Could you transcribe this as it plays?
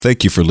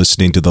Thank you for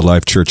listening to the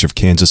Life Church of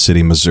Kansas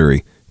City,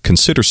 Missouri.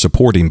 Consider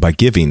supporting by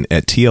giving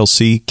at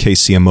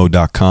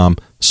tlckcmo.com,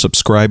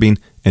 subscribing,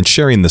 and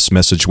sharing this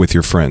message with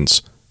your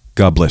friends.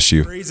 God bless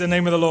you. Praise the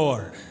name of the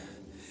Lord.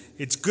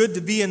 It's good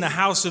to be in the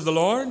house of the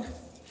Lord.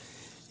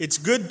 It's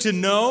good to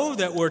know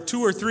that where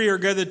two or three are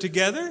gathered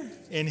together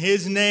in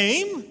His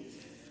name,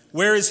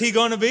 where is He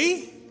going to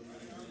be?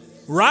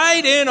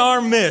 Right in our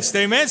midst.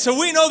 Amen. So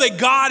we know that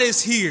God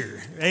is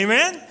here.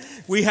 Amen.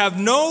 We have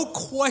no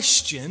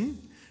question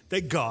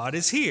that God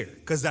is here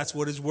because that's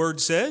what His Word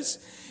says.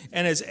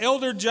 And as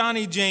Elder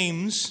Johnny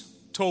James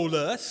told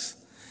us,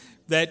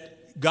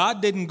 that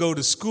God didn't go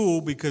to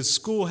school because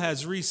school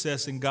has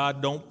recess and God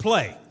don't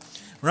play.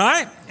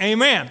 Right?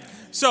 Amen.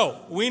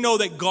 So we know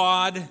that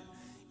God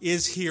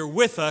is here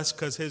with us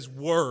because His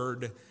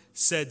Word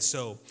said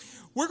so.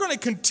 We're going to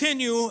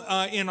continue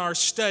in our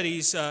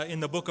studies in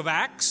the book of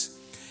Acts.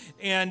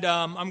 And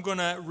I'm going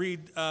to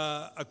read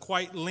a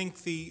quite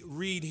lengthy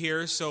read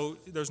here, so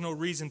there's no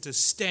reason to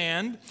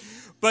stand.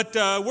 But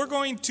we're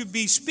going to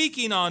be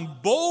speaking on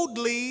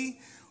boldly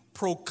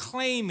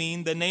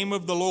proclaiming the name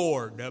of the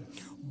Lord.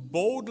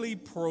 Boldly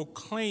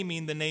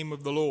proclaiming the name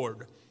of the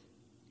Lord.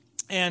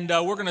 And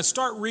we're going to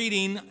start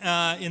reading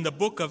in the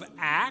book of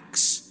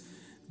Acts,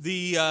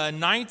 the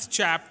 9th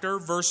chapter,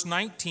 verse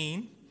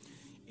 19.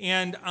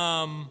 And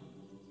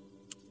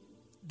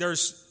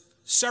there's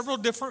several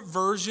different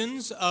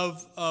versions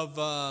of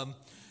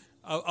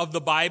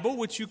the Bible,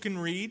 which you can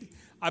read.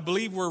 I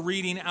believe we're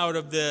reading out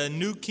of the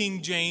New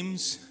King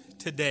James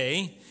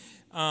today.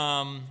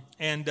 And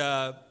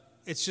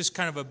it's just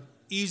kind of an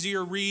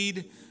easier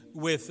read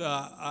with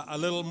a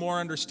little more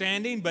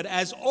understanding. But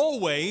as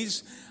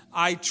always,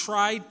 I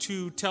try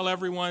to tell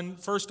everyone,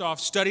 first off,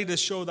 study to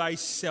show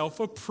thyself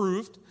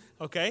approved,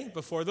 okay,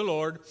 before the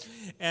Lord.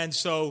 And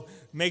so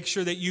make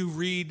sure that you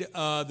read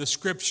the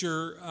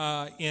scripture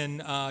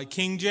in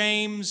King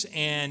James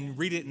and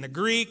read it in the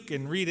Greek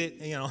and read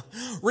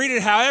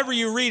it however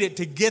you read it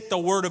to get the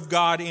Word of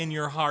God in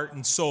your heart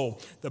and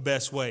soul the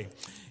best way.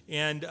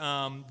 And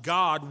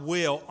God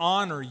will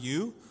honor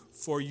you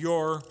for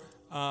your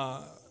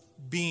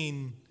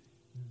being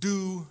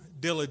due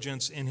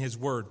diligence in His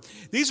Word.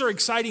 These are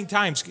exciting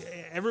times.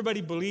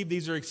 Everybody believe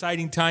these are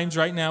exciting times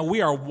right now.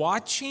 We are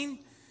watching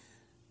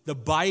the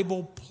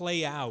Bible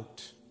play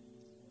out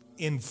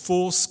in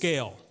full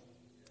scale.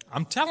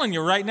 I'm telling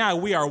you right now,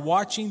 we are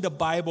watching the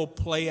Bible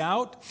play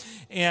out,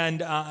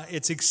 and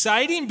it's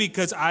exciting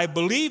because I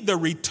believe the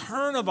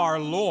return of our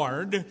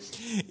Lord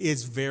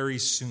is very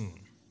soon.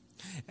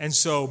 And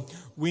so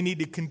we need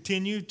to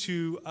continue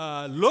to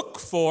look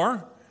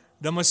for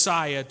the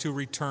Messiah to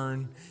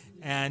return.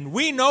 And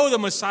we know the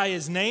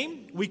Messiah's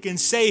name. We can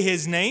say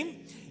His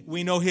name.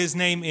 We know His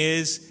name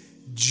is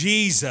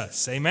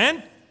Jesus.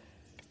 Amen?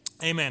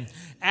 Amen.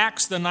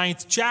 Acts, the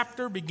 9th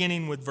chapter,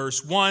 beginning with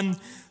verse 1.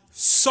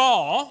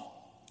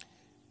 Saul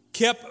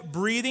kept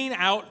breathing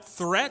out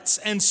threats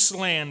and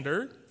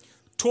slander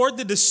toward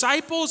the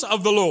disciples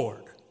of the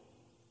Lord.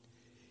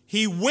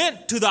 He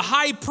went to the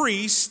high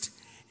priest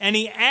and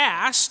he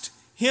asked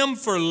him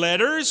for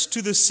letters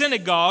to the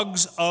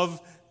synagogues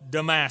of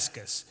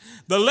Damascus.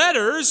 The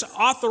letters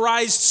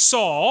authorized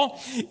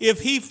Saul,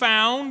 if he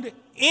found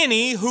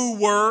any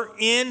who were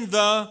in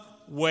the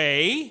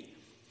way,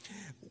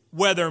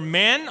 whether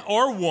men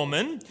or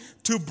woman,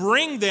 to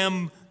bring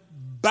them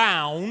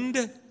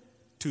bound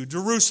to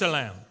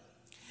Jerusalem.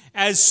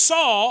 As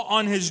Saul,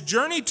 on his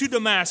journey to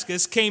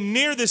Damascus, came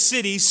near the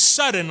city,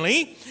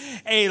 suddenly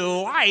a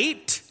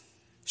light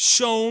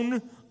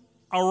shone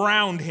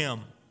around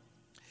him.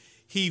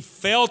 He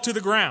fell to the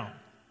ground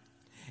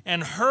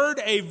and heard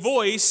a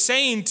voice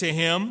saying to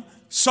him,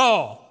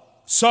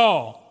 Saul,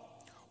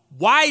 Saul,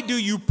 why do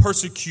you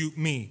persecute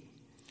me?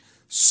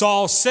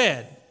 Saul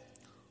said,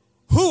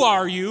 Who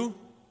are you,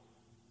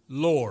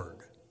 Lord?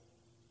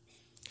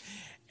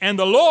 And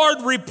the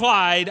Lord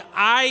replied,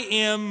 I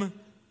am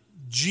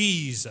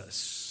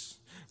Jesus,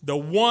 the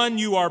one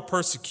you are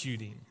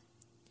persecuting.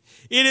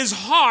 It is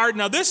hard.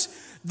 Now this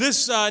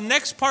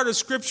next part of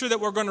Scripture that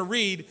we're going to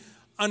read,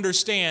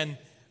 understand,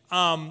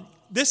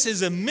 this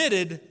is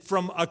omitted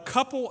from a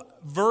couple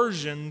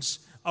versions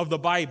of the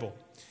Bible.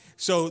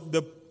 So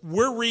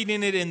we're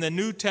reading it in the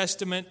New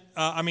Testament,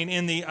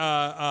 in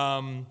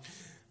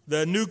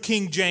the New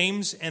King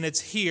James, and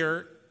it's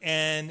here,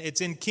 and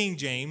it's in King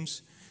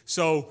James.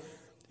 So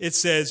it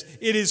says,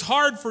 it is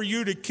hard for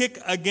you to kick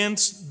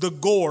against the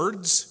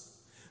gourds,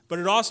 but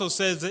it also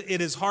says that it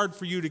is hard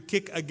for you to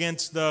kick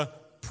against the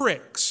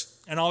pricks.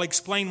 And I'll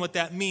explain what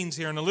that means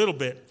here in a little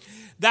bit.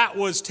 That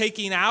was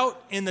taken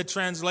out in the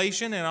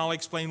translation, and I'll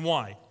explain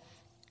why.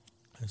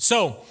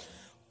 So,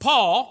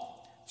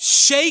 Paul,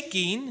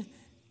 shaking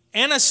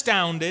and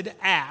astounded,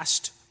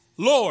 asked,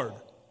 Lord,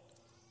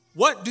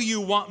 what do you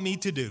want me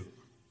to do?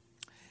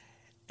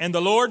 And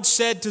the Lord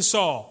said to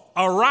Saul,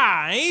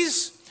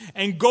 Arise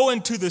and go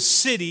into the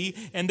city,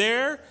 and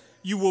there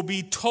you will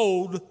be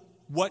told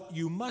what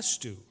you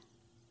must do.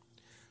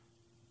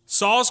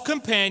 Saul's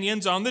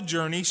companions on the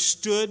journey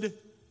stood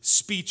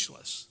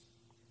speechless.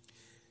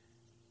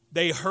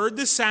 They heard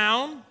the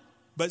sound,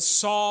 but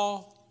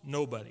saw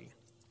nobody.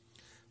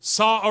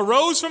 Saul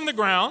arose from the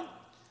ground.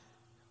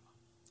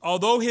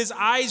 Although his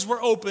eyes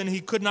were open, he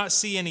could not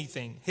see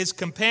anything. His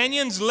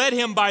companions led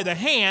him by the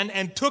hand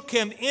and took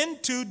him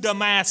into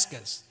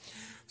Damascus.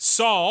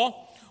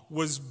 Saul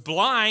was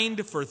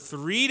blind for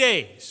 3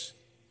 days.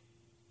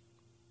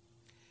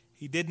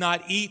 He did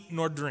not eat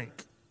nor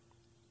drink.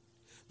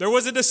 There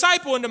was a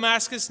disciple in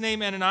Damascus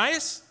named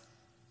Ananias,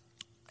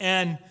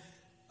 and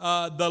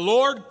the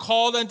Lord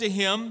called unto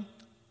him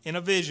in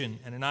a vision.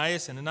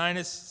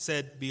 Ananias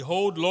said,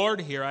 Behold,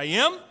 Lord, here I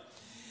am.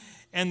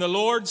 And the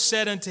Lord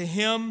said unto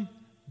him,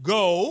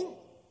 Go,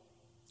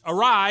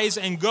 arise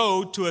and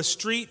go to a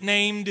street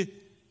named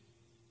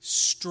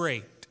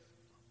Straight.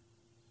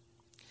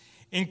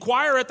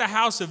 Inquire at the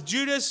house of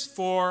Judas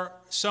for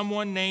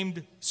someone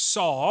named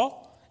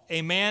Saul,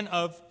 a man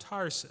of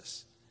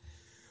Tarsus.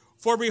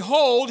 For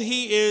behold,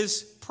 he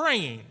is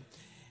praying,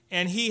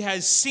 and he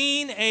has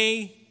seen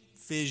a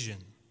vision.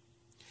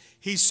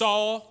 He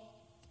saw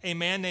a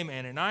man named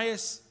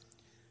Ananias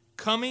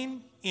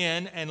coming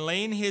in and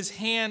laying his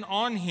hand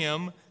on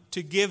him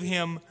to give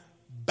him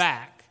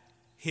back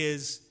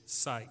his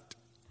sight.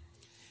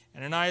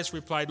 Ananias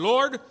replied,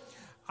 Lord,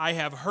 I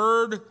have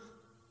heard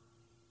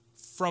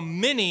from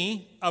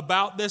many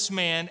about this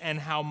man and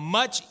how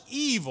much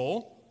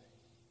evil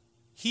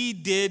he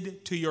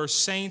did to your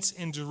saints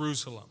in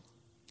Jerusalem.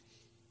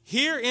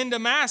 Here in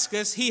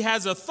Damascus, he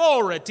has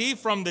authority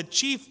from the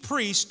chief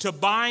priest to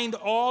bind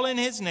all in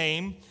his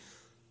name,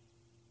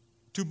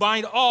 to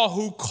bind all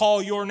who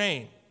call your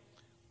name.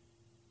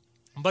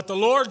 But the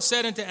Lord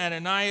said unto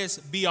Ananias,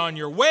 Be on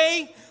your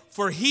way,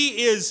 for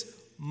he is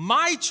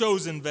my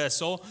chosen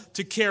vessel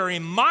to carry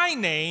my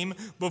name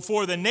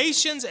before the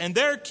nations and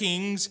their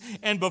kings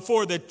and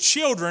before the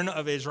children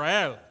of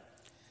Israel.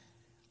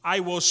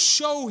 I will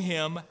show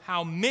him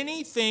how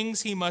many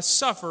things he must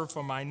suffer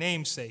for my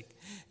name's sake.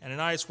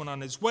 Ananias went on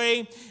his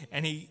way,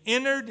 and he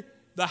entered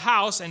the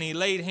house, and he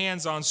laid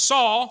hands on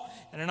Saul.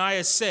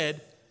 Ananias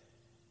said,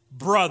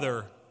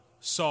 Brother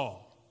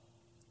Saul.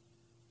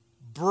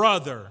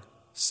 Brother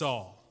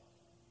Saul.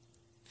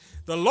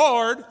 The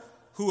Lord,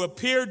 who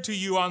appeared to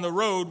you on the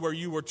road where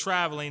you were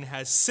traveling,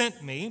 has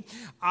sent me.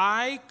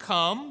 I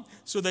come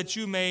so that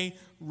you may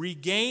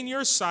regain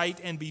your sight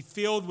and be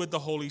filled with the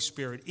Holy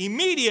Spirit.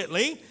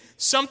 Immediately,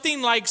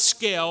 something like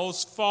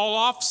scales fell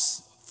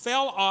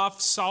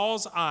off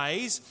Saul's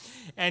eyes,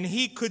 and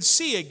he could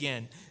see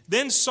again.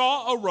 Then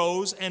Saul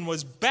arose and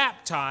was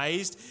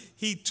baptized.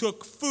 He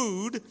took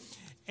food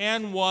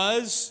and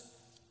was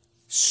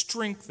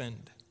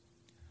strengthened.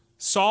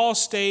 Saul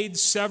stayed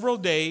several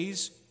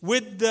days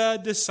with the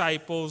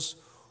disciples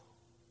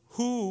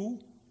who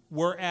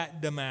were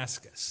at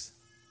Damascus.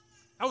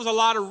 That was a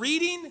lot of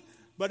reading,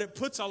 but it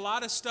puts a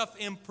lot of stuff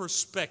in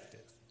perspective.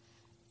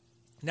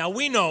 Now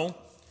we know,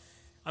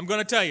 I'm going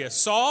to tell you,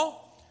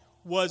 Saul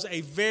was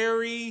a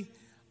very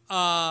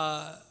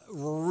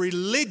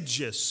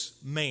religious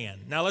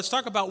man. Now let's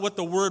talk about what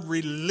the word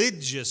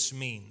religious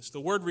means. The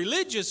word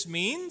religious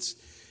means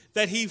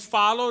that he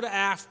followed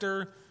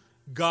after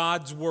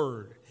God's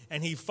word.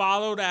 And he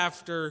followed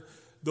after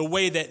the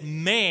way that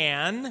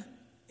man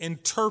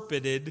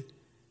interpreted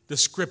the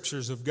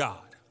scriptures of God.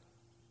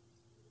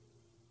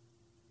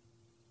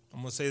 I'm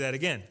going to say that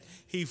again.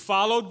 He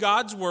followed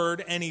God's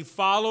word, and he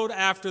followed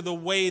after the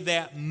way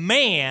that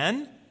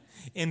man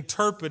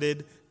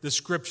interpreted the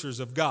scriptures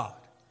of God.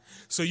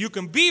 So you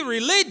can be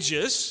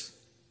religious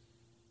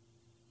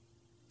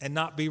and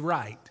not be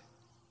right.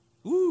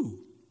 Ooh.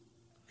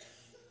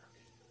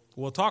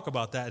 We'll talk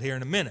about that here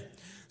in a minute.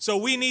 So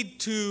we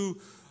need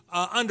to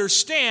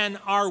understand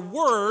our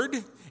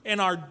word and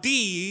our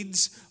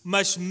deeds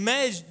must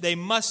measure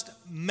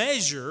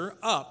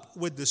up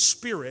with the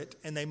Spirit,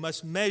 and they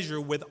must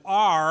measure with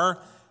our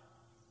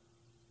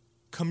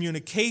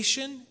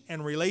communication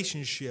and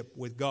relationship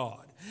with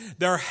God.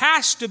 There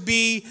has to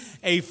be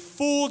a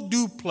full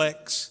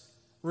duplex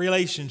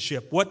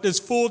relationship. What does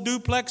full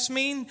duplex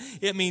mean?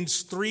 It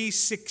means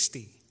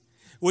 360,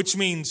 which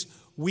means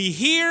we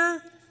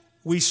hear,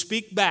 we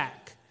speak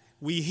back.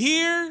 We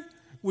hear,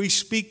 we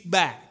speak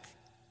back.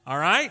 All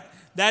right?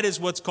 That is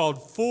what's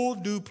called full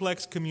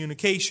duplex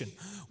communication.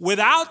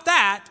 Without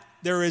that,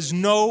 there is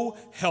no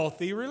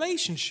healthy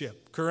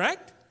relationship,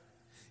 correct?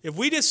 If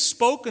we just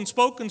spoke and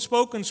spoke and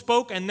spoke and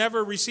spoke and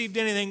never received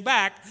anything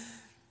back,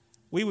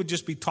 we would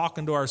just be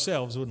talking to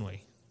ourselves, wouldn't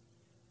we?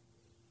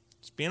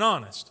 Just being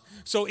honest.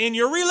 So in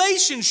your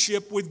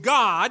relationship with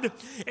God,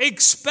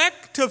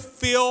 expect to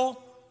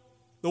feel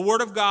the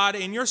Word of God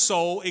in your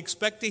soul.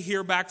 Expect to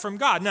hear back from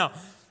God. Now,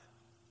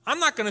 I'm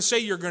not going to say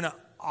you're going to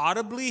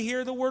audibly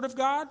hear the Word of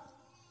God,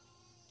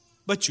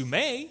 but you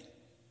may.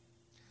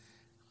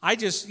 I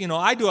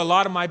do a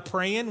lot of my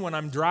praying when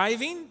I'm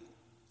driving.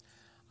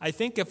 I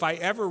think if I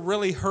ever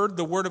really heard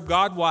the Word of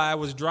God while I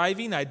was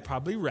driving, I'd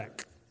probably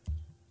wreck.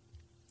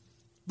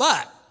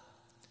 But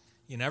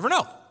you never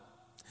know.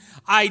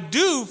 I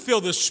do feel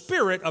the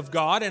Spirit of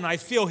God, and I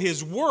feel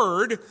His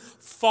Word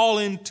fall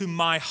into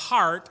my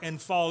heart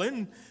and fall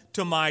into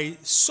to my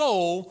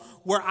soul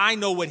where I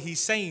know what he's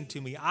saying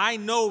to me. I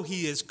know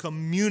he is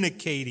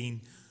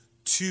communicating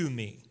to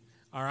me.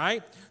 All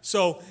right?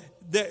 So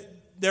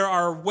there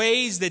are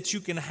ways that you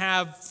can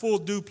have full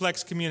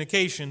duplex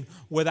communication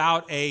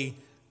without a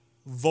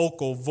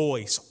vocal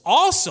voice.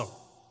 Also,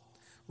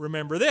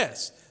 remember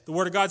this. The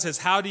Word of God says,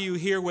 how do you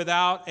hear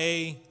without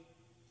a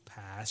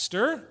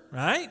pastor?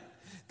 Right?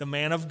 The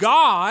man of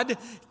God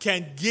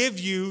can give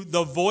you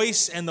the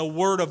voice and the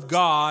Word of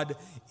God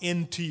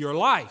into your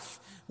life,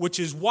 which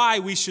is why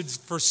we should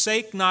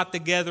forsake not the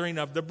gathering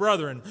of the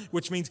brethren,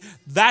 which means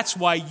that's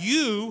why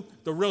you,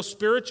 the real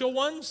spiritual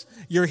ones,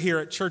 you're here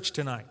at church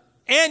tonight.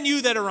 And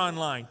you that are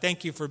online,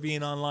 thank you for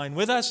being online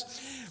with us,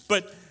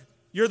 but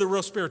you're the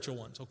real spiritual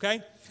ones,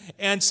 okay?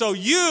 And so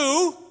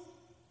you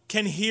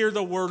can hear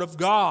the Word of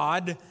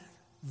God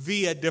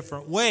via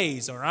different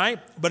ways, all right?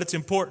 But it's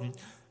important.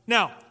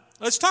 Now,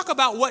 let's talk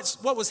about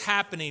what was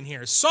happening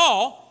here.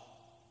 Saul,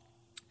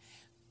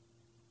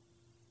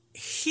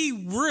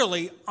 he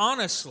really,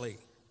 honestly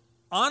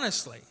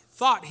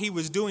thought he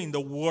was doing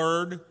the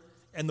Word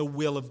and the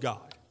will of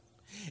God.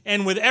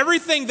 And with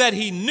everything that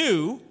he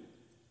knew,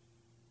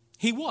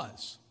 he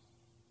was.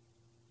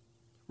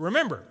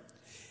 Remember,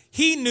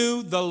 he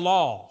knew the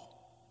law.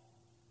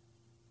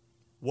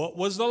 What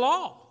was the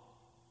law?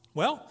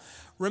 Well,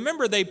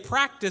 remember they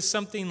practiced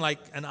something like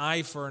an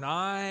eye for an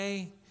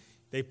eye.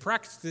 They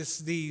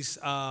practiced these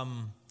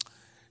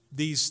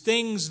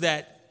things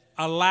that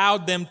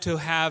allowed them to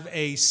have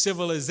a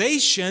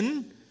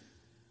civilization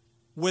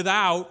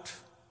without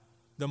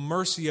the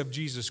mercy of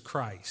Jesus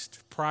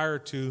Christ, prior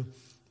to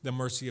the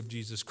mercy of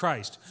Jesus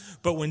Christ.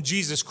 But when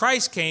Jesus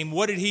Christ came,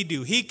 what did he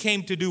do? He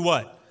came to do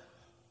what?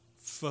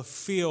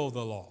 Fulfill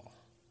the law,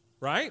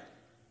 right?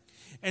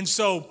 And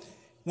so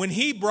when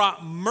he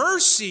brought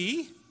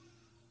mercy,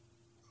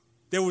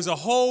 there was a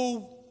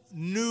whole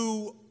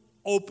new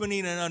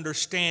opening and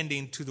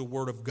understanding to the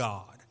Word of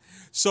God.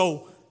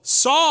 So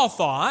Saul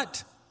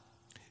thought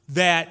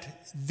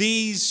that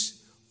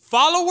these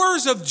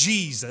followers of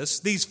Jesus,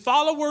 these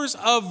followers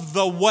of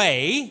the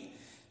way,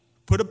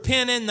 put a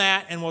pin in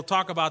that and we'll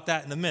talk about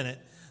that in a minute.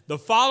 The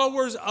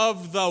followers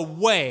of the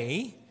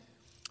way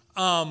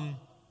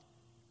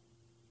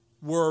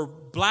were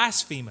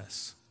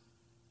blasphemous.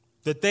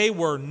 That they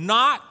were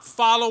not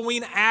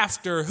following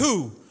after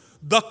who?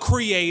 The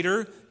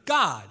Creator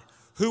God.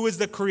 Who is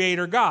the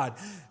Creator God?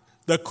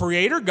 The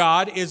Creator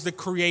God is the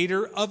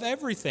creator of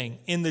everything.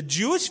 In the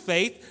Jewish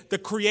faith, the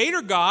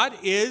Creator God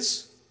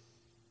is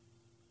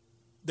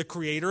the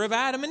creator of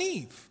Adam and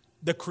Eve,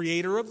 the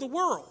creator of the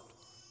world,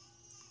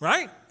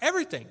 right?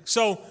 Everything.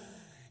 So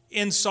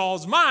in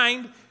Saul's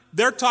mind,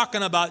 they're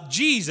talking about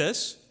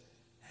Jesus.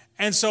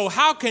 And so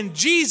how can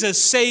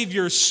Jesus save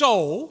your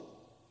soul?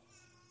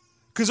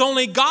 Because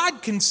only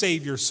God can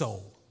save your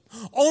soul.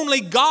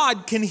 Only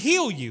God can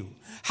heal you.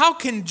 How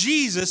can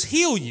Jesus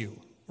heal you,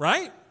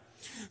 right?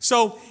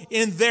 So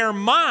in their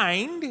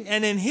mind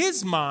and in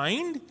his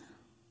mind,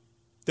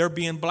 they're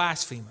being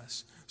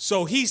blasphemous.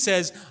 So he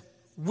says,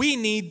 we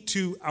need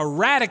to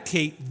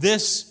eradicate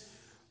this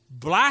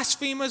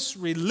blasphemous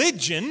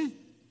religion.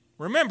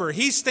 Remember,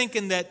 he's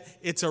thinking that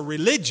it's a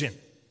religion,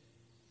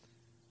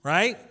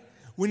 right?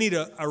 We need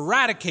to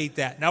eradicate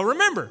that. Now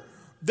remember,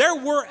 there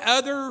were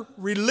other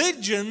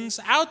religions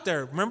out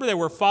there. Remember, there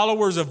were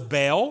followers of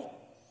Baal,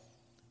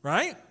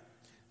 right?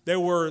 There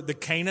were the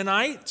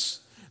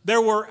Canaanites.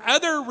 There were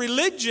other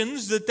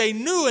religions that they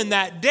knew in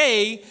that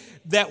day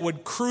that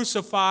would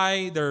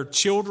crucify their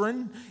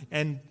children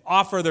and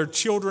offer their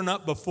children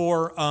up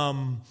before,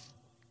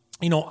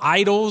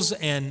 idols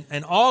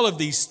and all of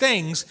these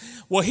things.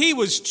 Well, he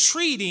was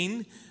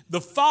treating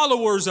the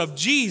followers of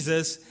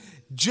Jesus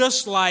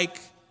just like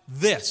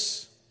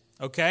this,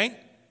 okay?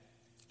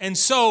 And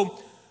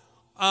so,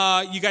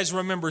 you guys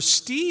remember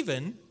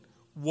Stephen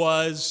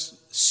was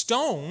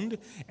stoned,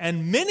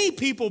 and many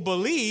people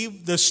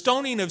believe the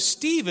stoning of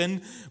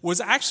Stephen was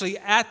actually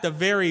at the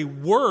very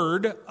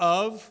word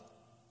of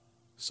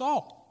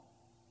Saul.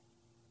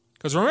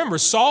 Because remember,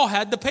 Saul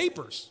had the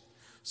papers.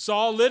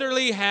 Saul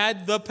literally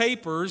had the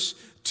papers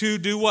to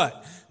do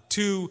what?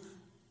 To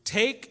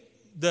take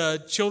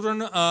the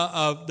children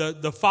of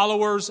the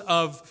followers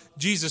of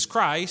Jesus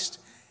Christ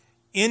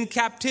in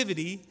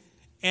captivity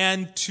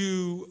and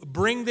to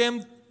bring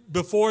them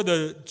before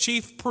the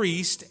chief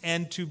priest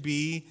and to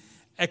be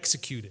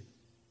executed.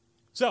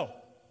 So,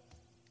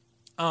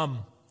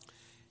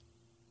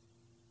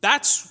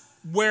 that's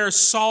where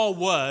Saul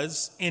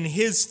was in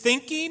his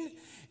thinking,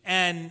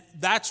 and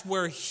that's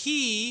where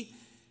he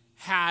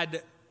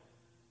had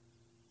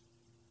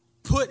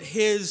put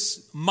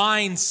his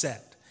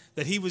mindset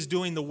that he was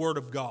doing the Word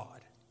of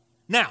God.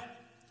 Now,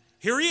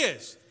 here he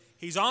is.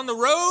 He's on the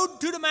road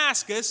to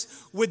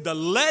Damascus with the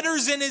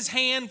letters in his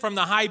hand from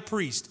the high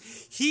priest.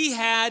 He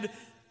had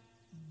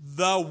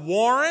the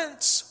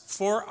warrants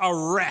for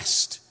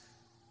arrest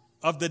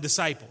of the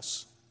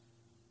disciples.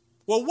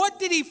 Well, what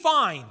did he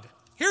find?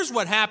 Here's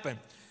what happened.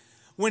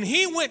 When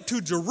he went to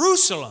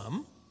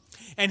Jerusalem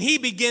and he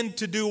began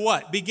to do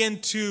what? Began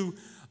to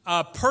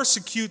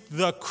persecute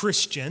the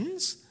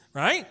Christians,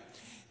 right?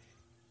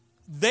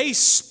 They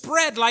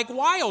spread like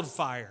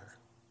wildfire.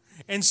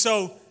 And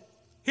so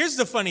here's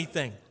the funny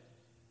thing.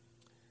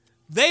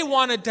 They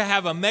wanted to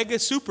have a mega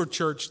super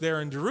church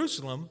there in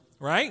Jerusalem,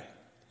 right?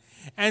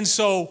 And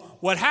so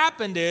what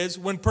happened is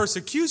when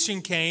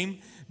persecution came,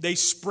 they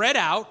spread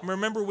out.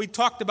 Remember, we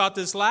talked about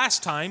this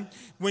last time.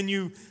 When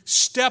you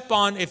step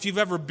on, if you've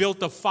ever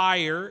built a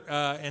fire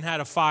and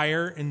had a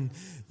fire, and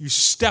you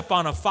step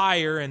on a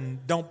fire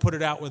and don't put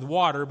it out with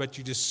water, but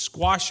you just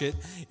squash it,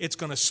 it's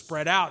going to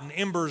spread out and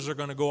embers are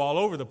going to go all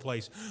over the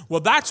place. Well,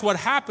 that's what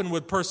happened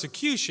with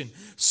persecution.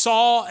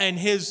 Saul and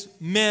his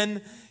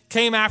men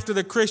came after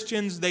the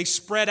Christians. They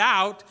spread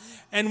out.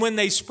 And when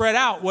they spread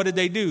out, what did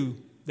they do?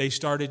 They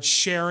started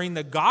sharing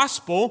the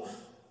gospel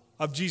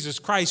of Jesus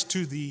Christ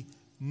to the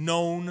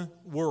known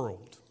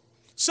world.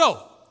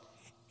 So,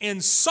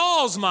 in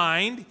Saul's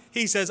mind,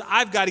 he says,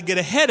 I've got to get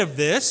ahead of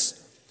this,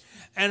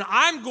 and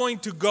I'm going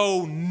to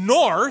go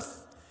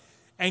north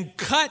and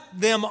cut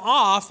them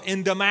off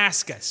in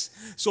Damascus.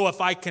 So if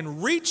I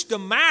can reach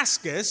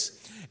Damascus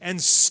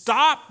and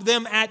stop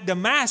them at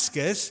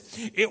Damascus,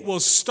 it will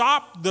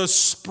stop the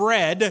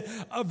spread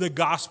of the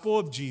gospel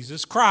of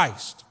Jesus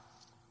Christ.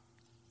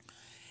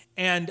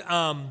 And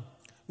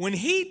when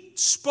he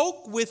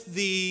spoke with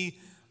the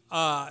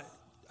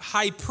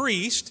high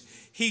priest,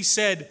 he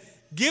said,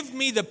 give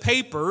me the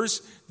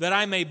papers that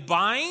I may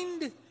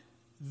bind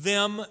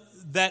them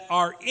that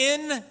are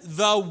in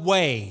the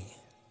way.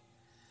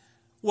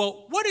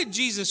 Well, what did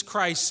Jesus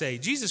Christ say?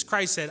 Jesus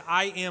Christ said,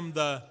 I am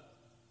the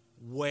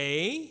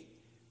way,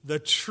 the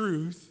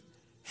truth,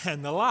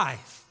 and the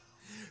life.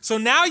 So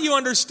now you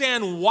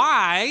understand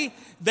why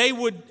they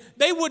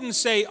wouldn't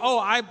say, oh,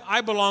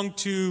 I belong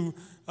to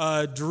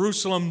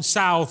Jerusalem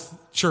South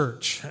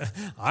Church.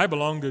 I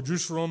belong to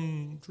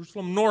Jerusalem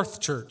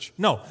North Church.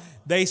 No,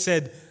 they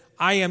said,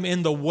 I am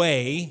in the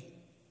way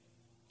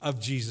of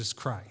Jesus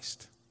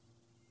Christ.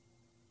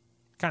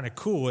 Kind of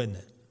cool, isn't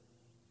it?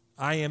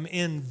 I am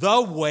in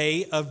the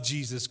way of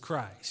Jesus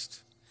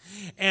Christ.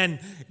 And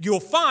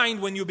you'll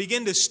find when you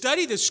begin to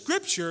study the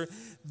Scripture,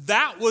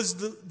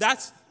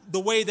 that's the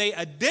way they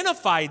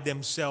identified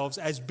themselves,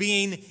 as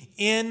being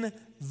in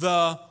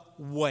the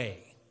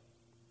way,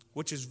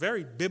 which is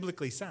very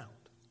biblically sound.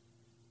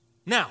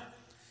 Now,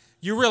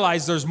 you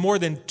realize there's more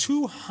than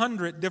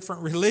 200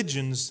 different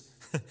religions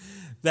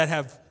that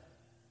have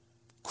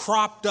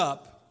cropped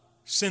up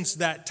since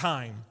that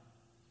time.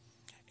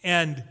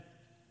 And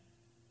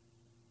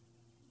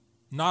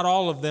not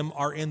all of them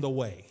are in the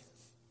way.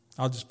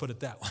 I'll just put it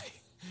that way.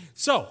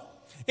 So,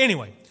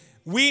 anyway,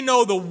 we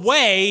know the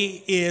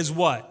way is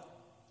what?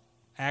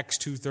 Acts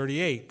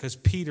 2:38, because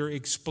Peter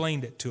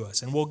explained it to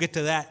us. And we'll get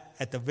to that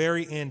at the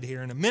very end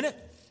here in a minute.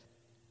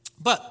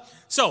 But,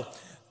 so,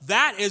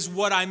 that is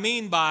what I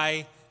mean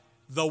by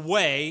the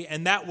way,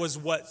 and that was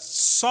what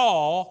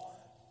Saul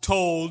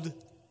told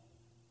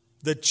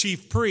the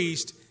chief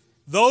priest.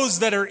 Those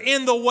that are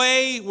in the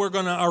way, we're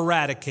going to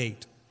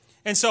eradicate.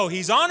 And so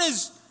he's on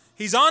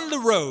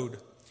the road,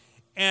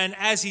 and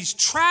as he's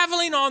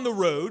traveling on the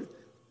road,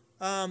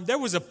 there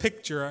was a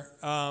picture.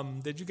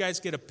 Did you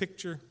guys get a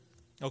picture?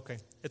 Okay,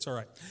 it's all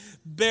right.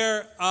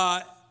 There,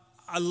 a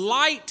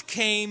light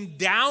came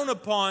down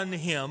upon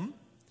him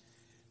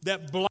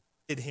that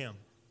blinded him,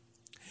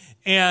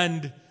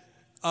 and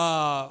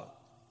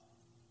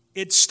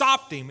it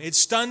stopped him. It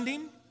stunned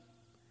him,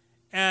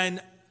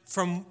 and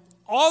from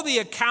all the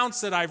accounts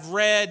that I've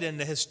read and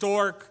the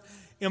historic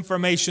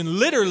information,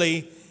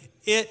 literally,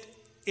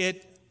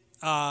 it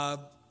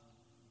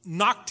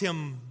knocked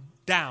him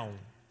down.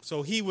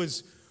 So he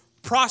was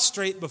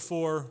prostrate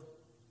before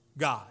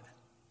God,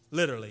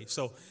 literally.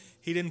 So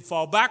he didn't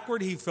fall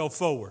backward, he fell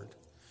forward.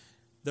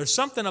 There's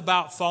something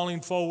about falling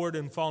forward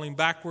and falling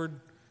backward.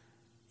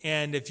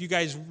 And if you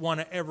guys want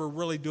to ever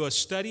really do a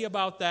study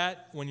about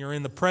that, when you're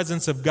in the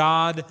presence of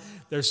God,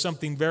 there's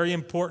something very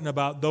important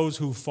about those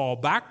who fall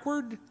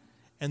backward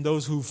and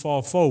those who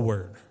fall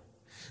forward.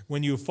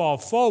 When you fall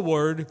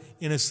forward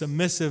in a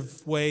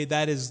submissive way,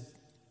 that is,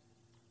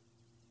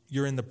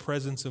 you're in the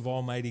presence of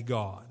Almighty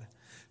God.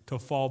 To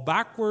fall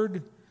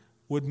backward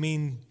would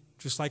mean,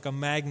 just like a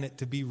magnet,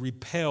 to be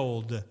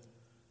repelled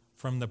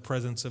from the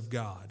presence of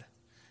God.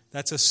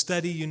 That's a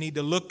study you need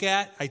to look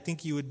at. I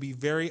think you would be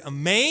very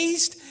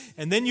amazed.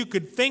 And then you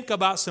could think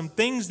about some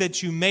things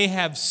that you may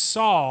have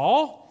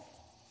saw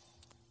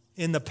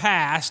in the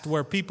past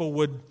where people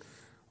would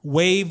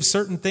wave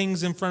certain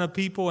things in front of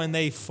people and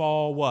they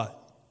fall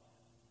what?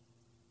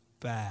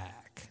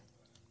 Back.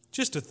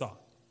 Just a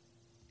thought.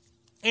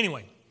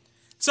 Anyway,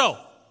 so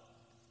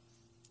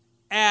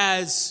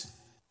as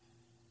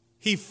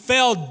he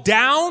fell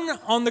down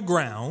on the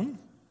ground,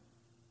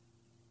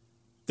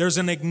 there's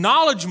an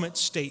acknowledgement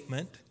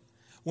statement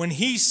when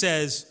he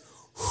says,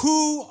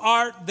 "Who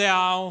art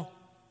thou,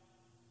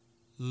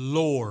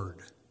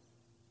 Lord?"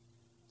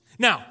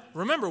 Now,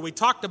 remember, we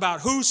talked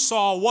about who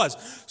Saul was.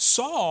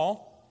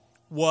 Saul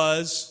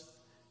was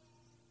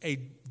a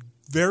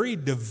very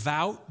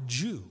devout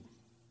Jew.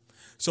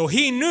 So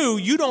he knew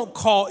you don't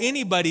call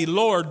anybody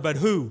Lord, but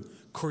who?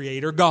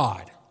 Creator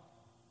God.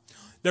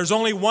 There's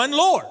only one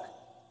Lord.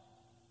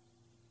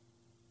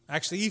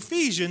 Actually,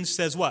 Ephesians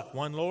says what?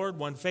 One Lord,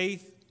 one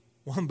faith,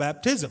 one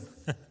baptism.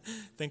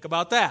 Think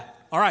about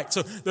that. All right,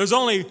 so there's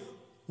only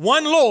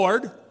one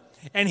Lord,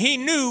 and he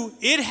knew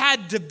it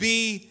had to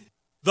be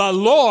the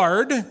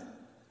Lord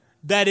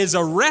that is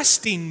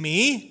arresting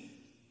me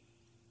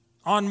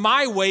on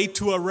my way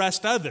to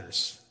arrest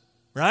others,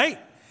 right?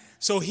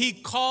 So he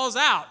calls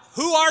out,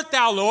 "Who art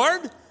thou,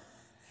 Lord?"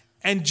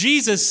 And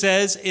Jesus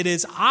says, "It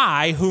is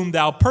I whom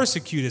thou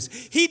persecutest."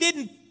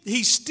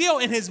 He still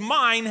in his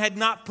mind had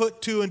not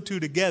put two and two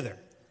together.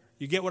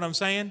 You get what I'm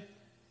saying?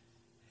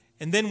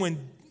 And then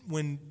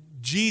when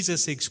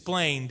Jesus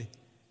explained,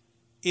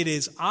 "It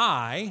is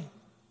I,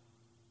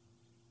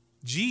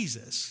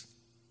 Jesus,"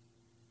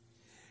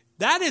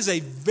 that is a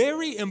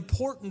very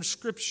important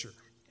scripture.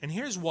 And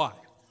here's why.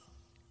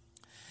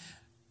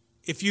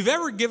 If you've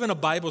ever given a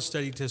Bible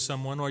study to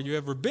someone, or you've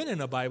ever been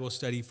in a Bible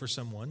study for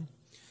someone,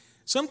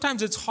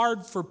 sometimes it's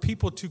hard for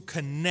people to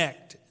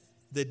connect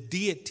the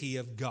deity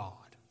of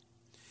God,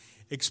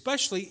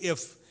 especially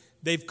if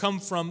they've come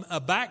from a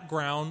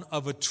background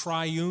of a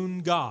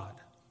triune God.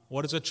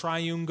 What is a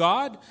triune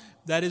God?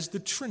 That is the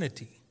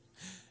Trinity.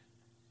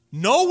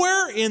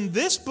 Nowhere in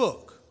this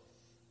book,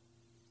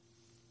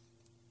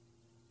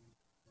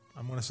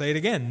 I'm going to say it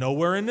again,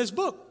 nowhere in this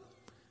book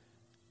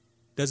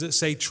does it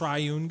say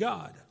triune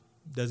God.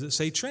 Does it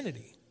say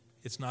Trinity?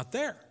 It's not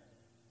there.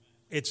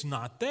 It's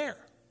not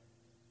there.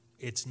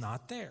 It's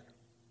not there.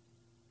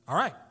 All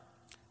right.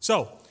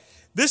 So,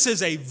 this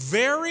is a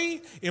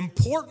very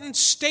important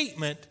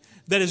statement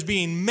that is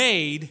being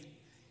made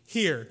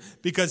here,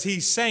 because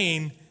he's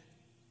saying,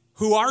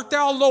 "Who art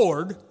thou,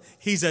 Lord?"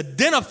 He's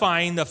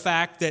identifying the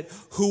fact that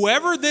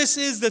whoever this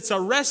is that's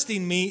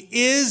arresting me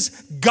is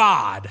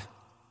God.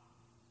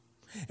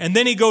 And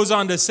then he goes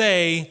on to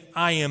say,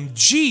 "I am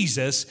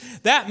Jesus."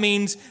 That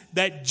means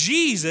that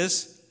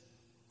Jesus,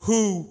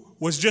 who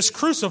was just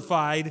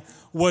crucified,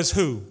 was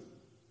who?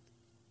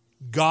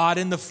 God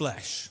in the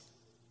flesh.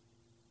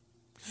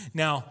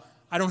 Now,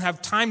 I don't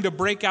have time to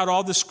break out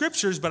all the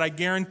scriptures, but I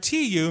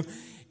guarantee you,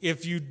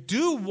 if you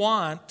do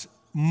want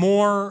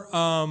more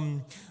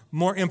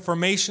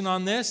information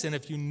on this, and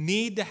if you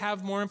need to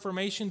have more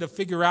information to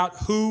figure out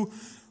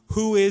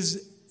who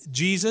is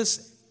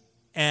Jesus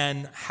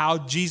and how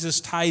Jesus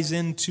ties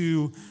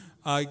into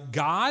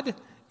God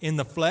in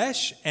the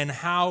flesh, and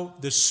how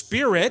the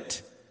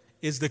Spirit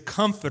is the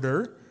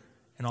comforter,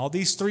 and all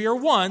these three are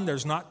one.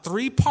 There's not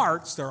three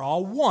parts. They're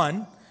all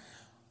one.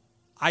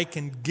 I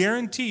can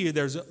guarantee you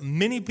there's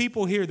many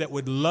people here that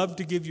would love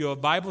to give you a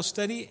Bible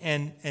study,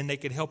 and they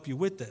could help you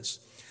with this.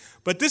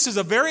 But this is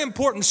a very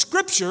important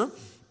scripture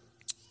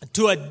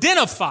to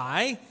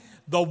identify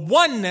the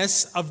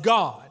oneness of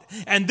God.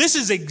 And this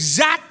is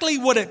exactly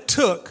what it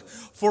took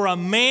for a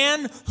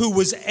man who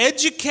was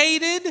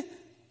educated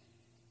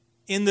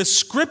in the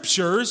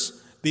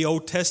scriptures, the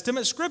Old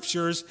Testament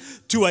scriptures,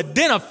 to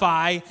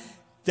identify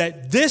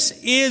that this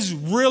is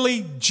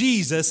really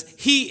Jesus.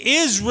 He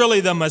is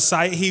really the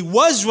Messiah. He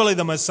was really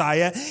the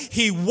Messiah.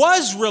 He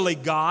was really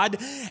God.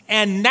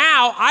 And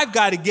now I've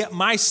got to get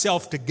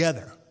myself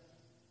together.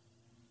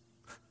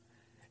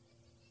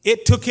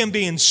 It took him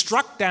being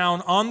struck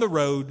down on the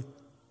road.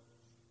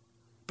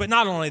 But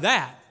not only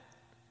that,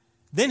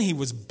 then he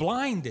was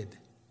blinded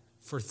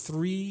for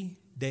 3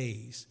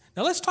 days.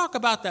 Now let's talk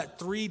about that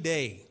 3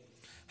 day.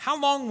 How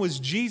long was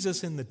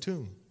Jesus in the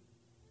tomb?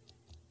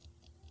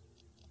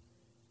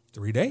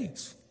 3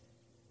 days.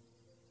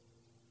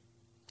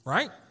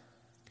 Right?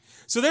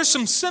 So there's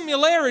some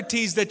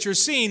similarities that you're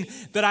seeing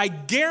that I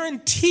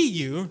guarantee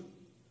you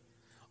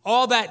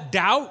all that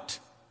doubt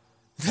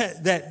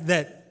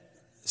that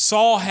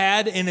Saul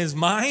had in his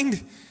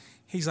mind,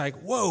 he's like,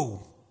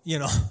 whoa,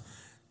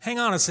 hang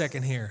on a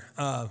second here.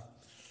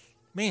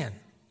 Man,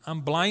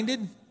 I'm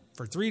blinded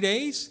for 3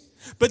 days.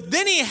 But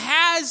then he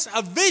has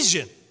a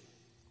vision.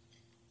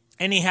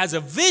 And he has a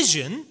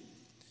vision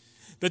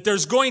that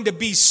there's going to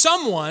be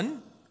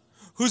someone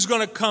who's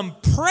going to come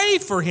pray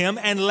for him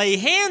and lay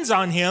hands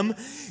on him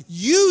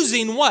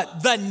using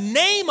what? The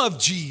name of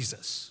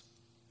Jesus.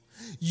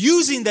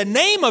 Using the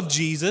name of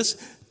Jesus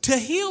to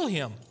heal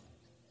him.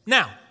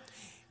 Now,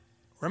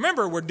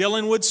 remember, we're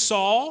dealing with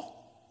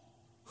Saul,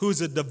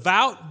 who's a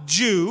devout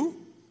Jew,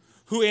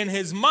 who in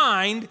his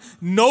mind,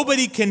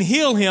 nobody can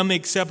heal him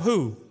except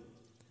who?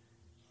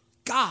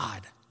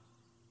 God.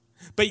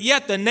 But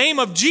yet the name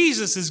of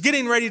Jesus is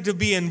getting ready to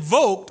be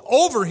invoked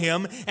over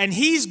him, and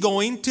he's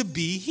going to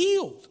be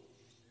healed.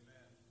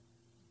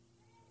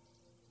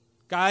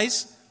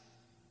 Guys,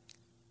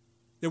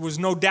 there was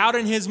no doubt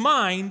in his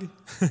mind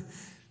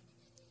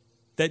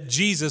that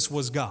Jesus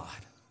was God.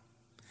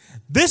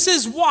 This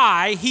is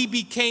why he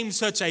became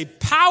such a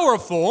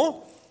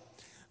powerful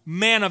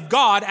man of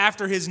God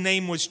after his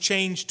name was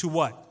changed to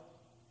what?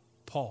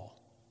 Paul.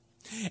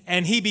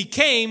 And he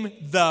became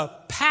the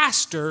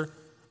pastor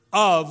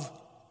of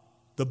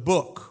the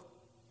book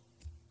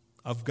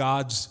of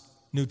God's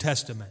New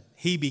Testament.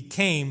 He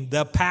became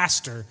the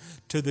pastor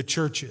to the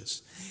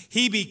churches.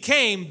 He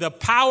became the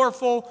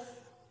powerful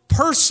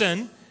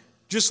person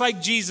just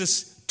like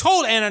Jesus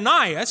told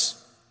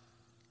Ananias,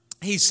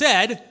 he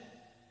said,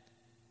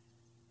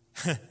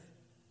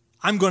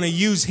 I'm going to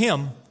use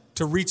him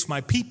to reach my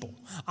people.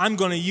 I'm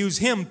going to use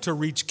him to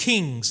reach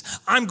kings.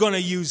 I'm going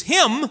to use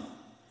him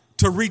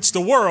to reach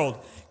the world.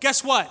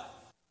 Guess what?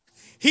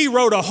 He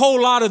wrote a whole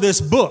lot of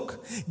this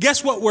book.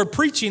 Guess what we're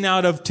preaching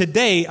out of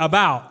today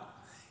about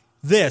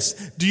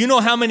this? Do you know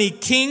how many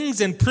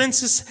kings and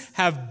princes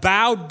have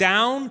bowed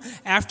down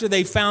after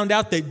they found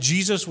out that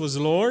Jesus was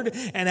Lord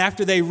and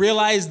after they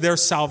realized their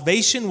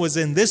salvation was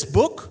in this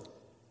book?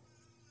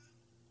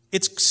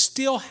 It's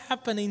still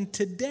happening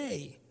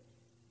today.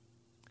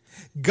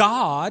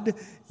 God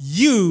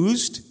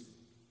used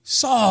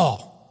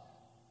Saul,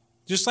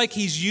 just like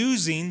he's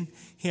using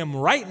him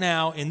right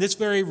now in this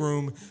very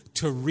room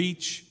to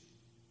reach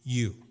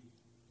you.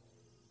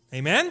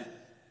 Amen?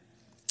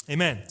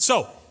 Amen.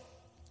 So,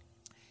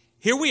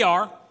 here we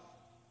are.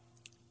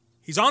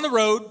 He's on the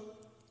road.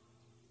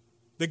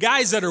 The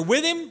guys that are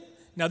with him,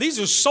 now these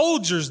are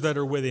soldiers that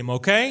are with him,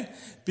 okay?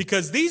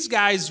 Because these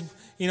guys,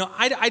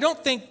 I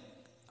don't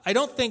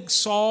think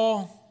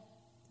Saul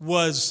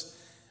was,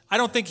 I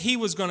don't think he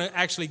was going to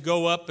actually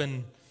go up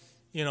and,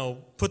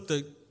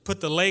 put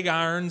the leg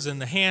irons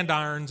and the hand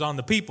irons on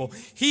the people.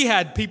 He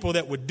had people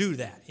that would do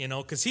that,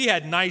 because he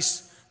had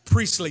nice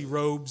priestly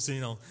robes,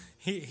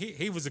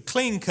 He was a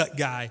clean-cut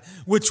guy,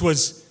 which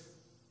was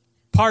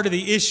part of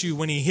the issue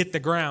when he hit the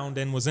ground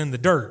and was in the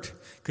dirt.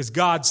 Because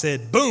God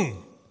said,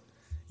 boom,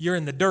 you're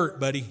in the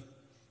dirt, buddy.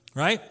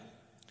 Right?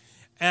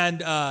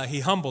 And he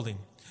humbled him.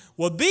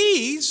 Well,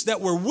 these that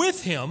were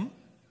with him,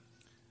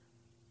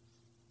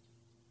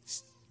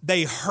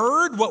 they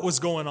heard what was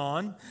going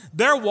on.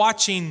 They're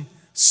watching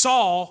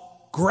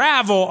Saul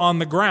gravel on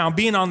the ground,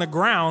 being on the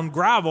ground,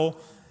 gravel,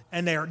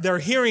 and they're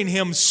hearing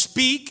him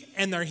speak,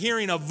 and they're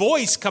hearing a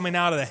voice coming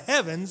out of the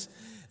heavens.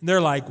 And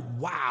they're like,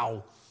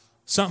 wow,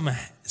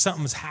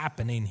 something's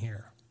happening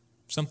here.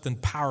 Something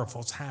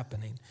powerful's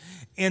happening.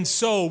 And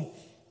so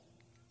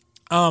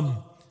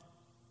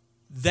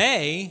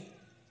they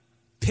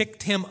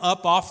picked him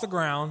up off the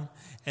ground,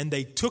 and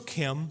they took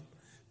him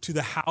to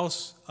the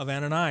house of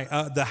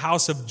Ananias, the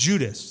house of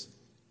Judas.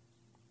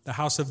 The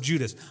house of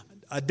Judas.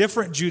 A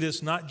different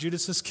Judas, not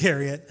Judas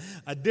Iscariot,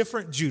 a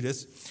different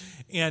Judas.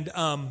 And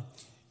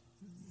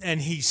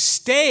he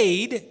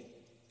stayed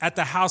at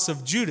the house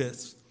of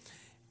Judas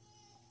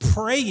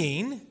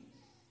praying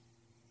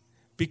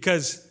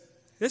because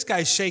this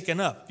guy's shaken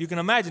up. You can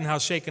imagine how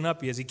shaken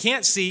up he is. He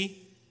can't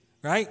see,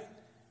 right?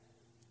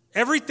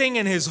 Everything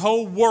in his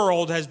whole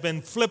world has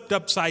been flipped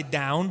upside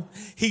down.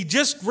 He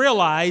just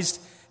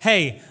realized,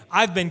 hey,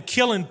 I've been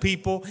killing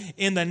people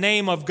in the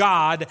name of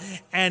God,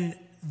 and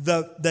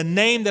the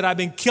name that I've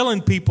been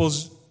killing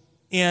people's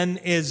in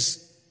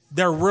is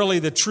they're really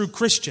the true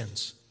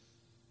Christians.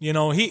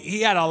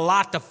 He had a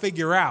lot to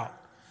figure out.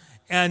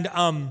 And,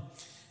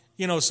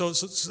 so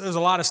there's a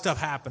lot of stuff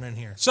happening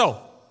here.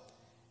 So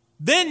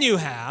then you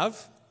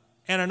have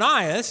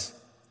Ananias,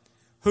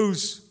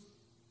 who's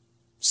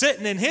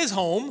sitting in his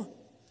home,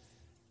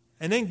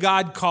 and then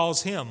God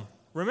calls him.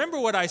 Remember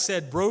what I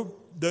said, bro?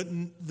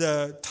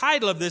 The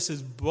title of this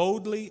is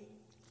boldly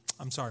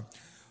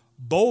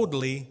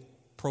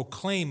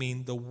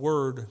proclaiming the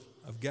word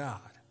of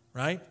God,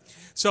 right?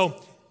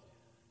 So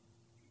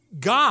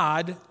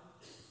God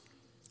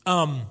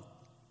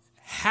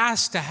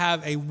has to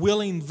have a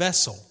willing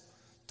vessel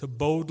to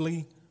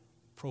boldly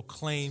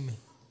proclaim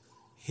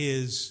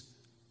his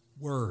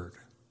word.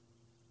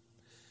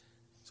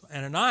 So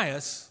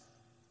Ananias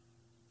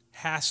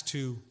has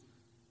to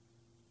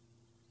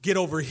get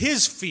over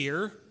his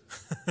fear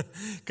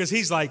because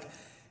he's like,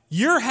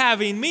 you're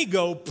having me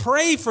go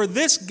pray for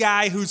this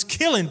guy who's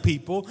killing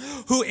people,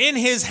 who in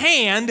his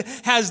hand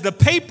has the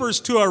papers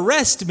to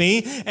arrest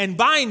me and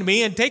bind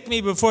me and take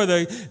me before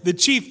the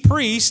chief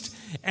priest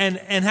and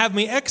have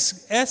me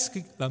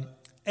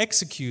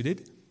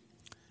executed.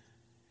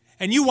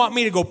 And you want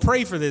me to go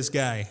pray for this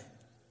guy?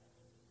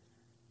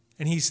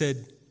 And he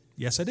said,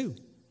 yes, I do.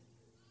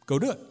 Go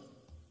do it.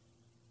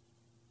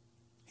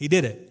 He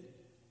did it.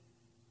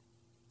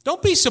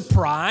 Don't be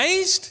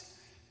surprised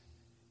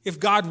if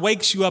God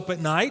wakes you up at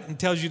night and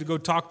tells you to go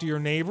talk to your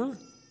neighbor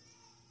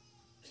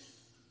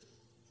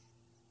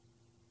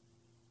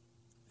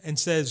and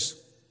says,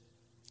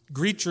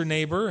 greet your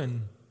neighbor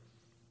and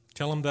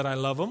tell him that I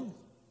love him.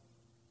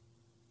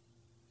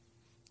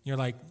 You're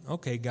like,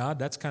 okay, God,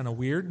 that's kind of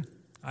weird.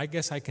 I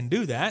guess I can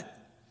do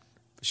that.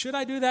 But should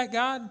I do that,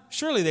 God?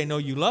 Surely they know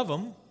you love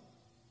them.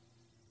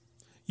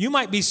 You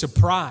might be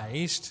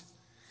surprised.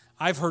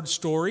 I've heard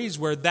stories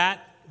where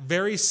that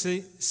very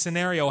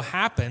scenario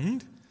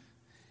happened,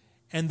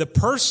 and the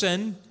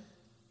person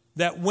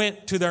that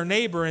went to their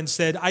neighbor and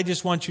said, I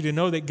just want you to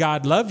know that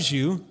God loves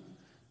you,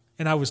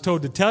 and I was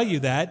told to tell you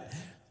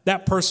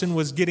that person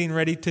was getting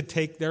ready to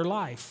take their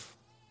life.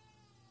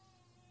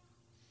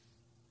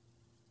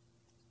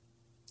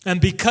 And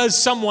because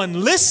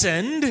someone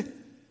listened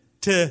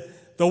to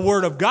the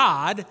word of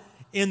God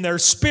in their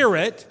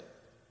spirit,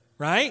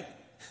 right?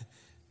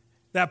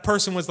 That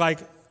person was like,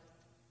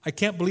 I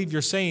can't believe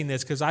you're saying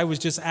this because I was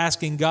just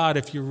asking God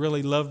if you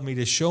really loved me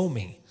to show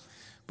me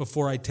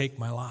before I take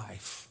my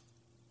life.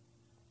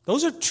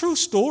 Those are true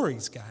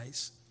stories,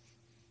 guys.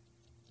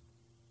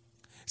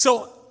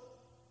 So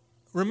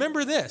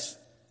remember this.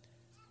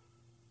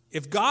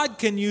 If God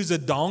can use a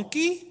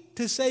donkey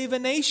to save a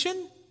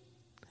nation,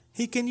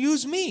 he can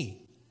use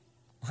me,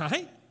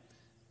 right?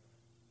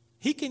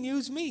 He can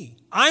use me.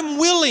 I'm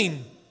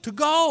willing to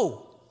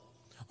go.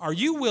 Are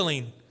you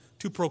willing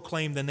to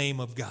proclaim the name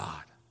of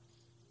God?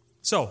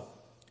 So,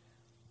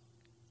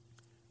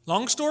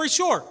 long story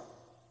short,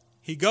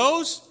 he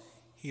goes,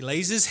 he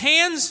lays his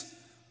hands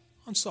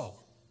on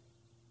Saul.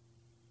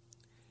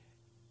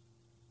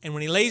 And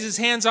when he lays his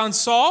hands on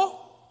Saul,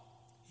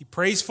 he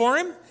prays for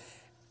him,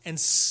 and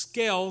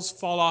scales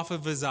fall off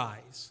of his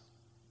eyes.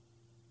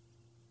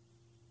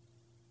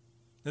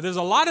 Now, there's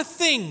a lot of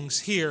things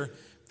here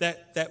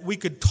that we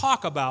could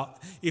talk about.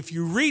 If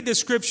you read the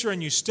scripture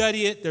and you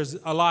study it, there's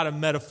a lot of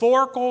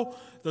metaphorical,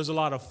 there's a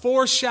lot of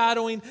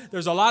foreshadowing,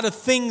 there's a lot of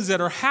things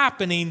that are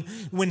happening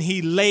when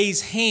he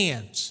lays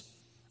hands.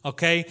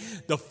 Okay?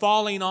 The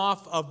falling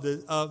off of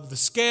the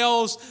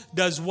scales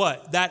does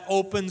what? That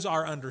opens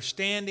our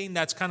understanding.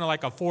 That's kind of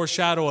like a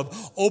foreshadow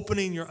of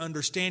opening your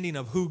understanding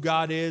of who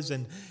God is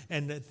and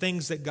the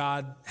things that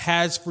God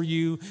has for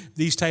you,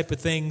 these type of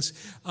things.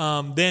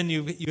 Then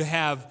you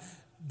have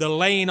the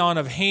laying on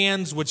of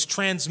hands, which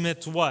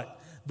transmits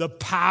what? The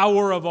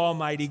power of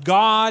Almighty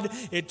God.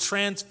 It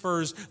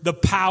transfers the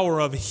power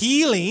of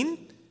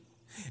healing.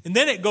 And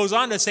then it goes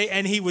on to say,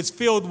 and he was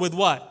filled with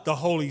what? The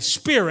Holy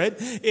Spirit.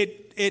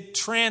 It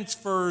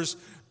transfers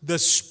the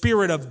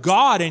Spirit of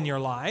God in your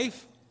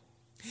life.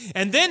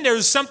 And then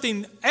there's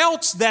something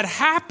else that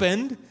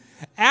happened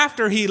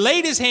after he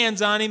laid his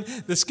hands on him.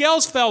 The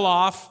scales fell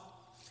off.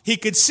 He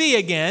could see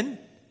again.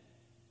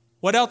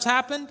 What else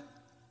happened?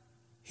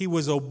 He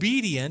was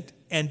obedient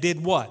and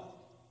did what?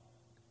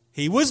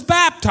 He was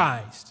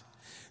baptized.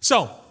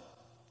 So,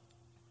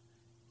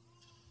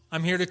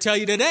 I'm here to tell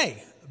you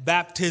today,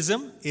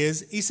 baptism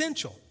is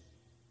essential.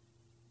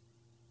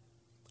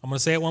 I'm going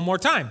to say it one more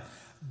time.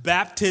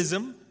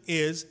 Baptism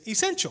is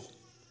essential.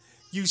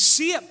 You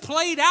see it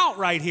played out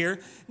right here.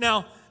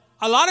 Now,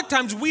 a lot of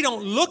times we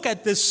don't look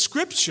at this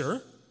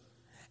scripture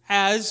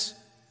as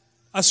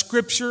a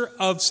scripture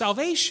of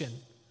salvation.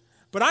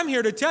 But I'm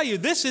here to tell you,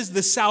 this is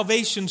the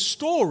salvation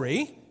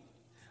story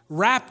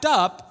wrapped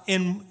up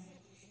in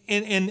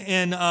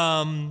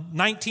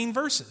 19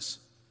 verses.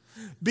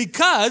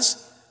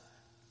 Because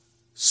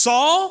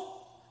Saul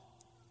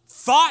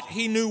thought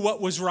he knew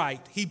what was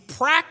right. He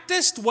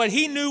practiced what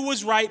he knew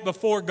was right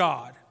before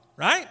God,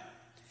 right?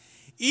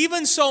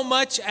 Even so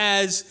much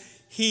as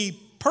he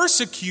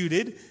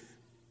persecuted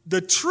the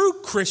true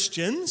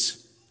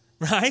Christians,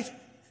 right?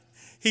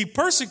 He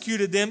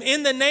persecuted them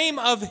in the name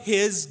of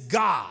his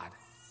God.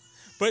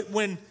 But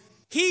when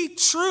he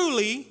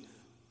truly,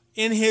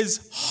 in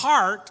his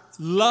heart,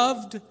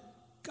 loved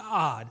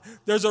God.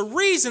 There's a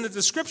reason that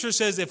the scripture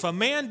says, if a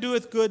man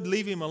doeth good,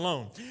 leave him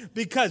alone.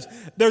 Because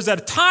there's a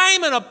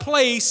time and a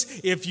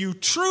place, if you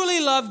truly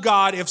love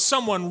God, if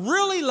someone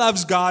really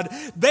loves God,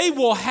 they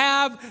will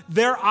have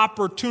their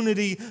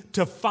opportunity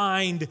to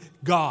find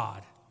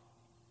God.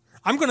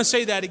 I'm going to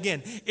say that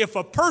again. If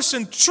a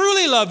person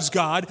truly loves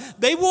God,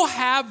 they will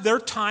have their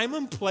time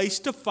and place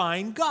to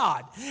find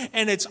God.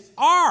 And it's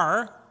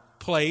our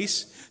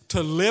place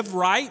to live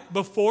right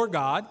before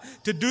God,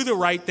 to do the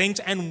right things,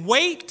 and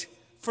wait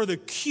for the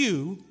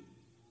cue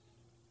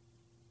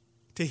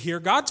to hear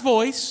God's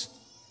voice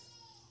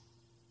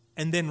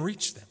and then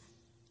reach them.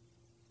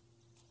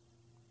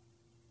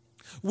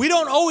 We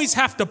don't always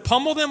have to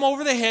pummel them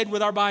over the head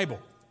with our Bible.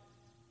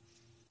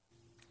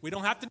 We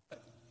don't have to do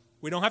it.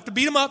 We don't have to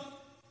beat them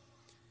up.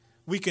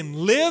 We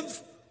can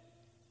live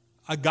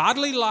a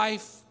godly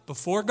life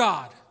before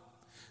God.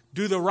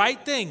 Do the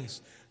right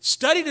things.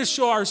 Study to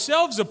show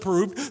ourselves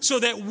approved so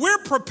that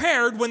we're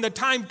prepared when the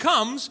time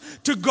comes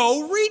to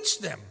go reach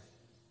them.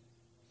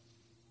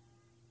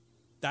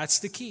 That's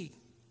the key.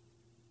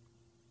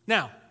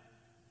 Now,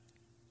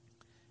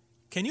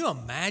 can you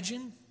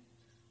imagine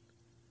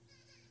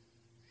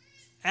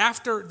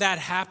after that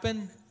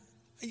happened?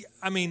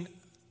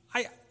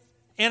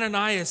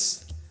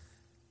 Ananias,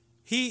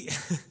 he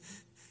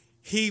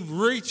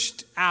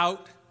reached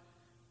out,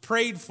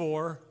 prayed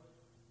for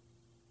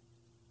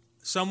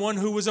someone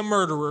who was a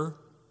murderer.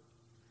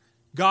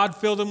 God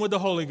filled him with the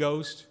Holy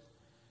Ghost.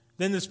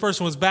 Then this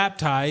person was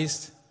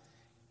baptized,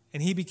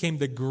 and he became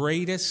the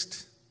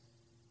greatest,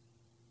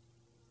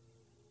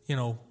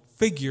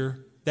 figure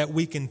that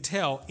we can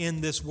tell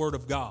in this Word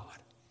of God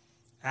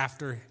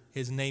after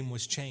his name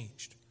was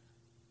changed.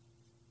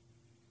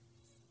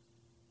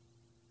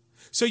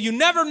 So you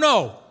never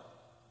know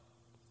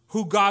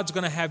who God's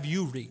going to have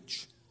you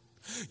reach.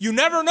 You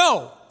never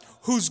know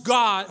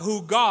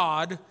who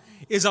God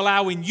is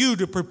allowing you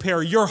to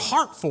prepare your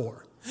heart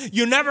for.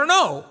 You never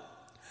know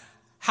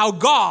how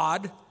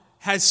God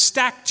has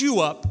stacked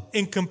you up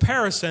in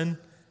comparison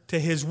to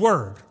his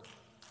word.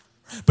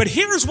 But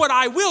here's what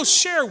I will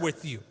share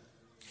with you.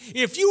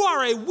 If you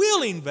are a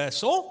willing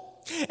vessel,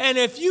 And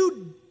if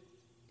you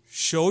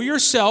show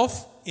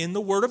yourself in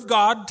the Word of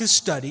God to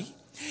study,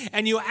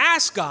 and you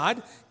ask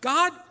God,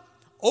 God,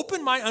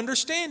 open my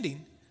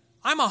understanding.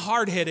 I'm a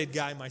hard-headed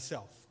guy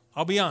myself.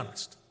 I'll be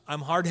honest.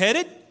 I'm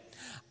hard-headed.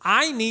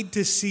 I need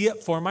to see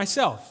it for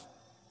myself.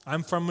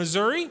 I'm from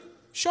Missouri.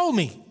 Show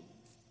me.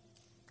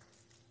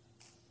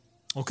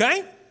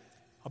 Okay?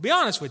 I'll be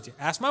honest with you.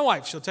 Ask my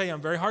wife. She'll tell you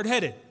I'm very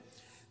hard-headed.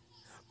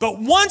 But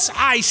once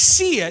I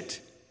see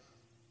it,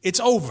 it's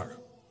over.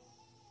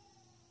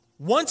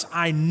 Once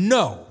I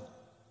know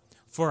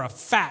for a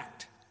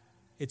fact,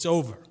 it's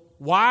over.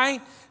 Why?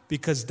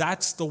 Because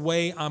that's the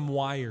way I'm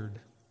wired.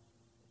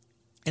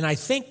 And I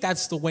think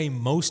that's the way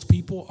most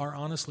people are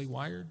honestly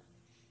wired.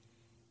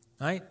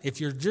 Right? If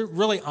you're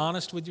really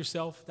honest with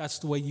yourself, that's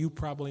the way you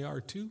probably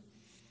are too.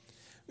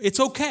 It's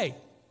okay.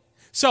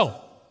 So,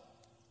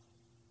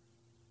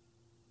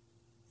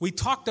 we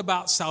talked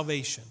about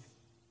salvation.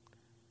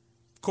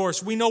 Of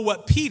course, we know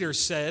what Peter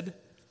said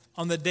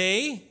on the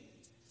day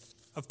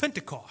of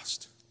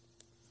Pentecost,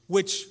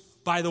 which,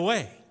 by the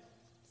way,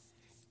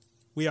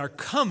 we are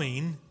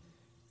coming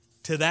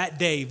to that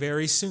day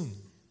very soon.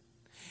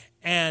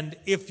 And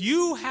if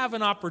you have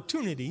an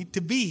opportunity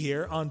to be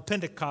here on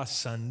Pentecost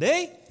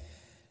Sunday,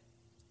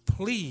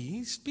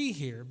 please be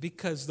here,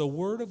 because the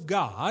Word of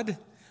God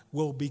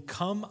will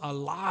become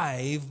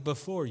alive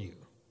before you.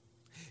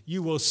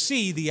 You will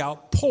see the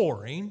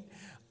outpouring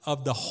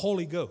of the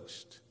Holy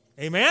Ghost.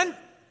 Amen?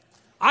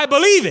 I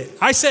believe it.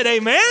 I said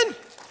amen.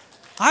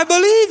 I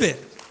believe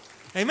it.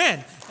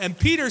 Amen. And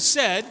Peter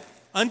said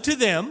unto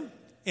them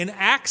in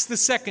Acts the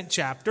 2nd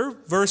chapter,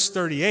 verse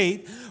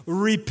 38,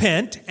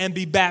 repent and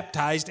be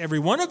baptized, every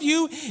one of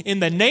you, in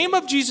the name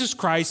of Jesus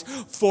Christ,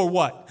 for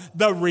what?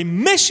 The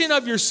remission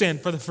of your sin,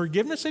 for the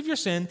forgiveness of your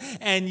sin,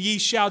 and ye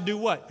shall do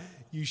what?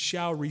 You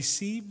shall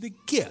receive the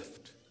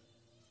gift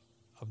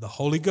of the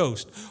Holy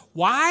Ghost.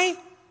 Why?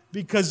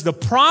 Because the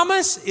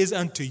promise is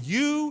unto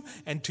you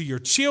and to your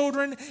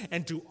children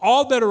and to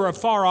all that are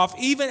afar off,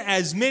 even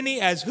as many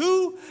as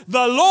who?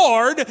 The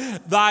Lord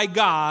thy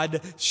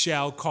God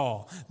shall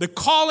call. The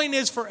calling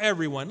is for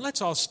everyone.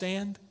 Let's all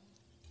stand.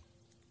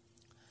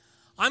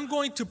 I'm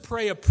going to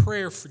pray a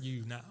prayer for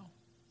you now.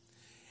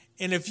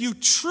 And if you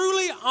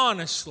truly,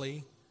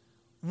 honestly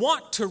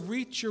want to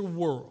reach your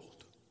world,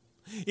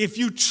 if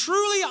you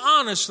truly,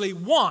 honestly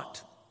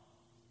want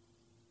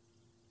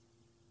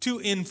to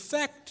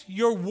infect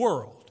your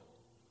world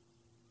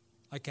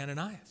like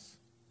Ananias,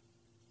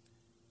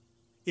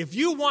 if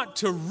you want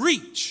to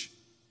reach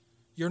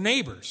your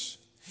neighbors,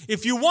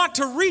 if you want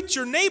to reach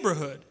your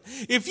neighborhood,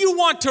 if you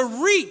want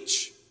to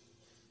reach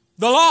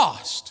the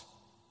lost,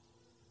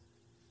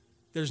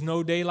 there's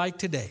no day like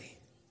today.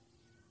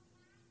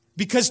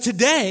 Because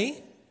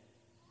today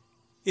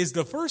is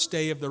the first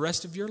day of the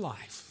rest of your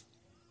life.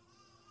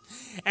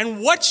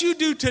 And what you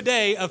do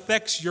today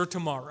affects your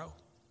tomorrow.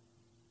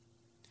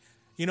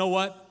 You know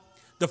what?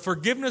 The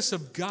forgiveness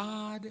of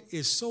God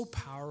is so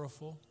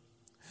powerful.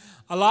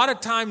 A lot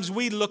of times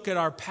we look at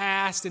our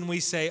past and we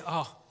say,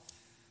 oh,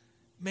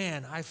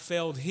 man, I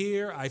failed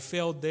here, I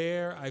failed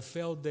there, I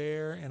failed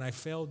there, and I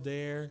failed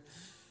there.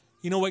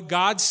 You know what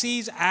God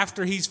sees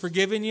after He's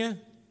forgiven you?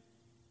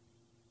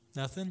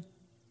 Nothing.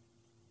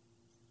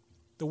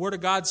 The Word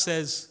of God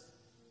says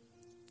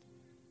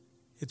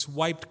it's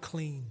wiped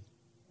clean.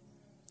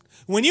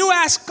 When you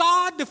ask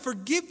God to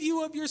forgive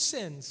you of your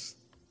sins,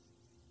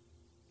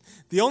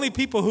 the only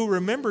people who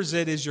remembers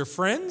it is your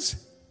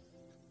friends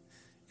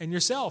and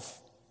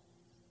yourself.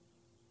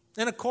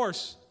 And of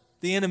course,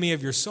 the enemy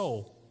of your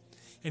soul.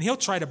 And he'll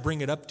try to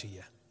bring it up to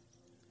you.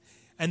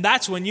 And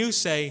that's when you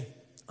say,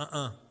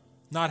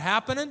 not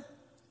happening.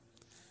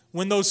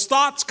 When those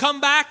thoughts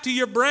come back to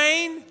your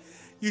brain,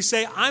 you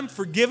say, I'm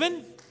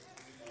forgiven.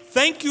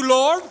 Thank you,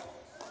 Lord,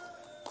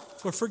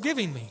 for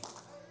forgiving me.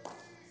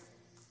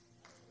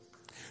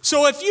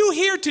 So if you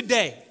here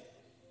today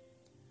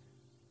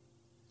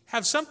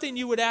have something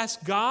you would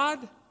ask God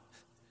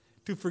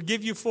to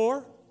forgive you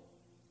for,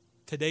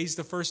 today's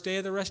the first day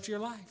of the rest of your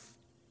life.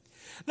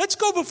 Let's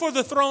go before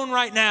the throne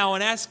right now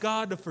and ask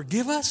God to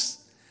forgive us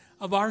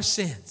of our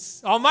sins.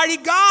 Almighty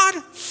God,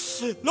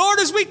 Lord,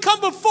 as we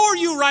come before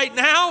you right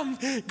now,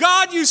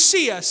 God, you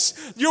see us.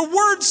 Your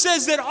word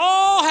says that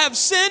all have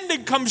sinned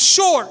and come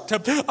short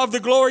of the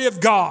glory of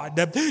God.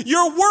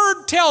 Your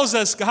word tells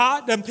us,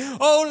 God,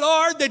 oh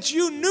Lord, that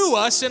you knew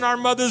us in our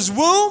mother's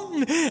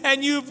womb,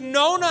 and you've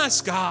known us,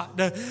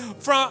 God,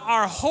 from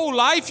our whole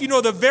life. You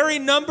know the very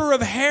number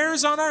of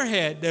hairs on our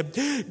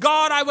head.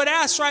 God, I would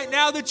ask right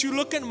now that you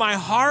look in my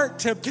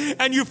heart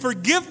and you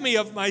forgive me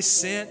of my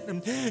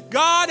sin.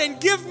 God, and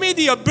give me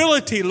the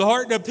ability,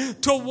 Lord,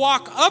 to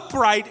walk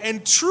upright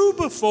and true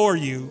before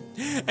you.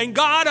 And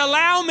God,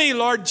 allow me,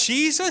 Lord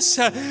Jesus,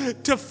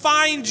 to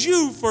find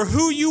you for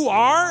who you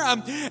are.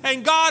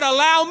 And God,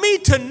 allow me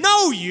to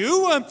know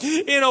you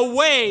in a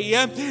way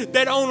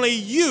that only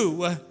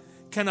you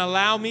can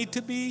allow me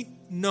to be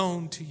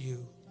known to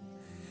you.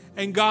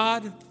 And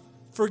God,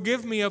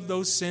 forgive me of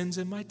those sins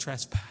and my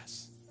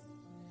trespass.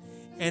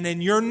 And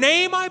in your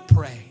name I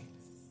pray.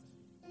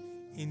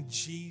 In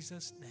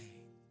Jesus' name.